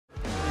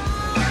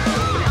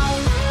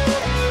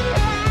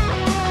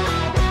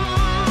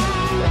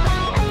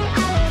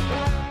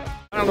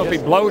know if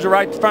he blows it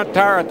right front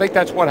tire. I think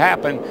that's what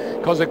happened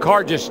because the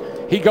car just,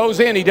 he goes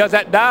in, he does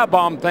that dive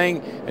bomb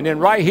thing, and then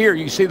right here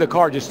you see the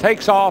car just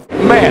takes off.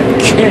 Man,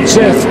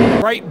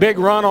 Kenseth, great big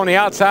run on the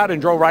outside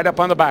and drove right up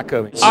on the back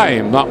of it. I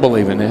am not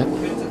believing that.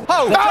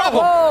 Oh,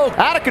 Oh!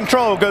 out of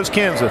control goes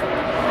Kenseth.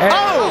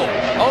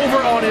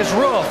 Over on his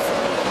roof.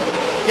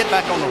 Get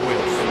back on the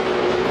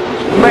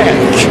wheels.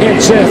 Man,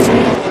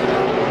 Kenseth.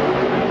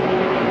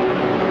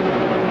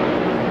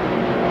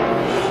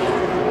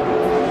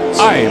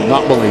 I am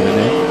not believing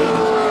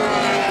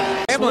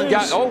it. Hamlin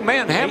got, oh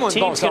man, Hamlin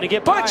lost a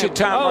bunch of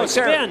time right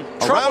there.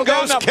 Around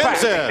goes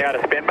Kenseth. Got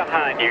to spin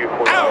behind you.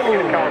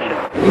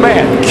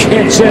 Man,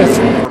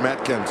 Kenseth. For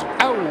Matt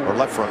Kenseth. Ow. Or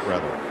left front,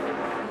 rather.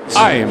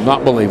 I am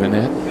not believing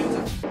it.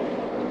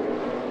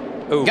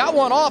 Got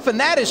one off, and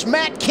that is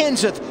Matt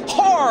Kenseth.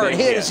 Hard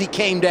hit as he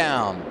came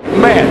down.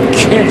 Man,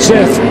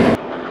 Kenseth.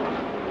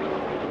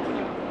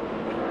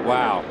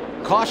 Wow.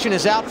 Caution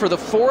is out for the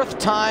 4th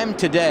time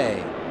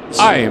today.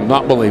 I am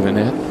not believing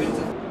it.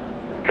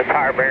 The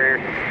tire barrier.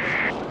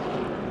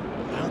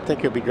 I don't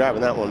think he'll be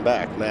driving that one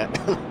back, Matt.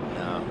 No.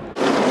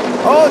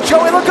 Oh,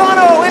 Joey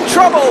Logano in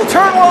trouble.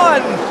 Turn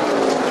 1.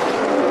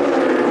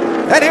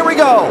 And here we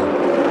go.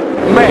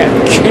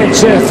 Man,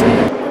 Kenseth.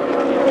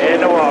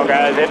 In the wall,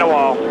 guys. In the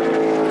wall.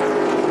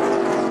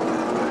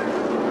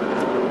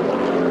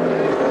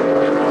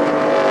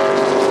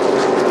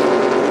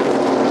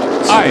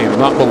 I am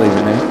not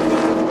believing it.